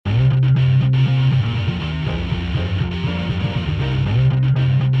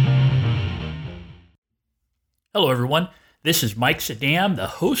Hello, everyone. This is Mike Saddam, the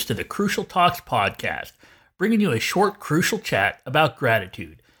host of the Crucial Talks podcast, bringing you a short, crucial chat about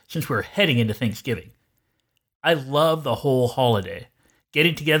gratitude since we're heading into Thanksgiving. I love the whole holiday.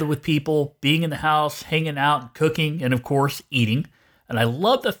 Getting together with people, being in the house, hanging out and cooking, and of course, eating. And I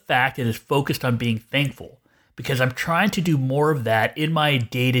love the fact that it's focused on being thankful because I'm trying to do more of that in my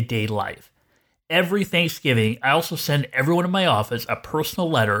day-to-day life. Every Thanksgiving, I also send everyone in my office a personal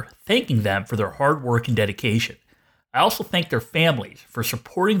letter thanking them for their hard work and dedication. I also thank their families for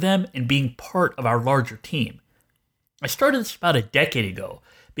supporting them and being part of our larger team. I started this about a decade ago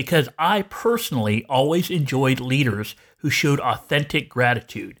because I personally always enjoyed leaders who showed authentic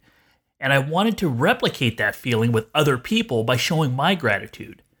gratitude, and I wanted to replicate that feeling with other people by showing my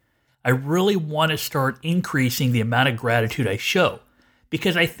gratitude. I really want to start increasing the amount of gratitude I show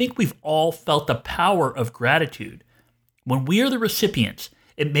because I think we've all felt the power of gratitude. When we are the recipients,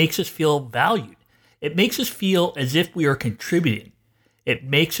 it makes us feel valued. It makes us feel as if we are contributing. It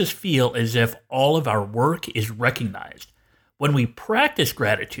makes us feel as if all of our work is recognized. When we practice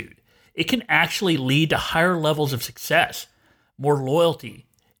gratitude, it can actually lead to higher levels of success, more loyalty,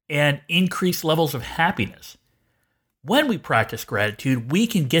 and increased levels of happiness. When we practice gratitude, we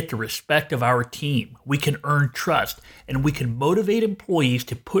can get the respect of our team, we can earn trust, and we can motivate employees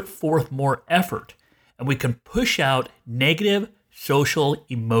to put forth more effort, and we can push out negative social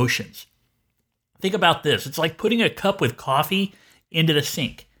emotions. Think about this. It's like putting a cup with coffee into the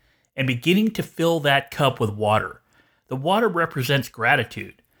sink and beginning to fill that cup with water. The water represents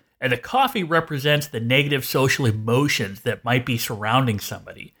gratitude, and the coffee represents the negative social emotions that might be surrounding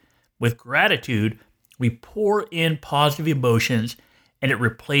somebody. With gratitude, we pour in positive emotions and it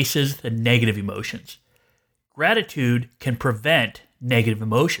replaces the negative emotions. Gratitude can prevent negative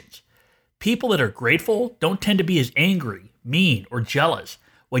emotions. People that are grateful don't tend to be as angry, mean, or jealous.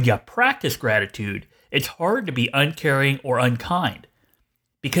 When you practice gratitude, it's hard to be uncaring or unkind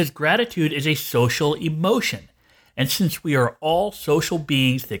because gratitude is a social emotion. And since we are all social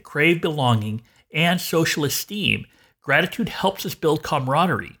beings that crave belonging and social esteem, gratitude helps us build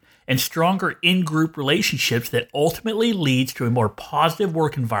camaraderie and stronger in-group relationships that ultimately leads to a more positive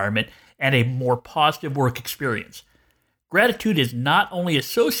work environment and a more positive work experience. Gratitude is not only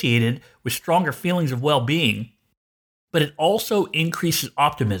associated with stronger feelings of well-being, but it also increases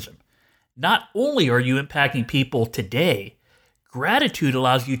optimism. Not only are you impacting people today, gratitude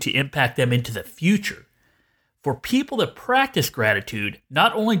allows you to impact them into the future. For people that practice gratitude,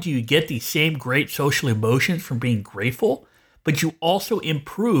 not only do you get these same great social emotions from being grateful, but you also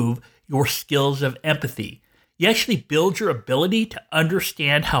improve your skills of empathy. You actually build your ability to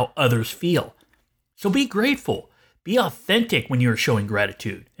understand how others feel. So be grateful. Be authentic when you're showing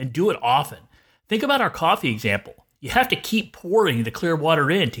gratitude and do it often. Think about our coffee example. You have to keep pouring the clear water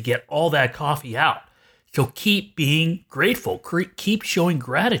in to get all that coffee out. So keep being grateful. Keep showing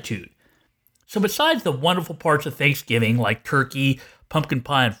gratitude. So besides the wonderful parts of Thanksgiving like turkey, pumpkin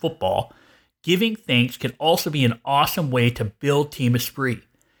pie, and football, giving thanks can also be an awesome way to build team esprit,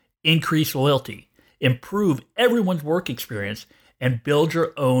 increase loyalty, improve everyone's work experience, and build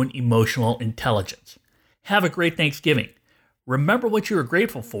your own emotional intelligence. Have a great Thanksgiving. Remember what you are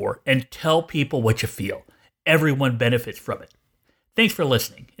grateful for and tell people what you feel. Everyone benefits from it. Thanks for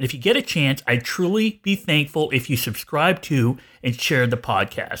listening. And if you get a chance, I'd truly be thankful if you subscribe to and share the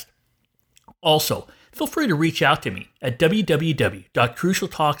podcast. Also, feel free to reach out to me at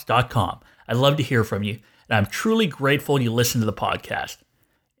www.crucialtalks.com. I'd love to hear from you, and I'm truly grateful you listen to the podcast.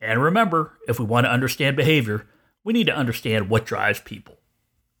 And remember, if we want to understand behavior, we need to understand what drives people.